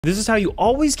This is how you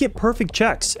always get perfect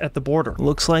checks at the border.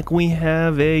 Looks like we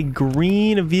have a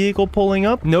green vehicle pulling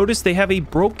up. Notice they have a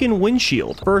broken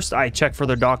windshield. First, I check for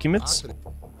their documents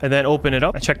and then open it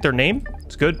up. I check their name.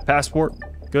 It's good. Passport.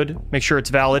 Good. Make sure it's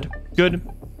valid. Good.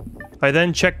 I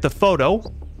then check the photo,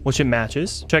 which it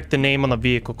matches. Check the name on the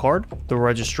vehicle card, the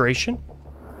registration,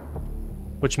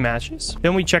 which matches.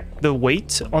 Then we check the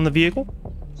weight on the vehicle,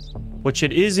 which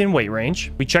it is in weight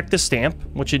range. We check the stamp,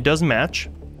 which it does match.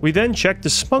 We then check the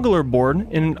smuggler board,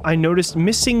 and I noticed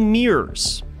missing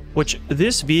mirrors, which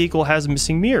this vehicle has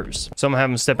missing mirrors. So I'm gonna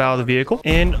have him step out of the vehicle,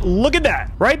 and look at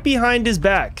that, right behind his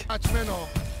back.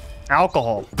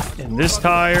 Alcohol in this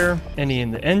tire. Any in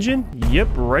the engine? Yep,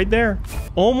 right there.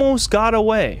 Almost got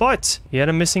away, but he had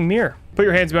a missing mirror. Put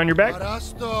your hands behind your back.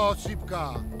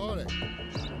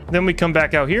 Then we come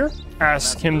back out here,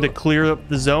 ask him to clear up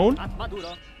the zone.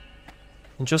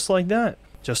 And just like that,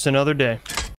 just another day.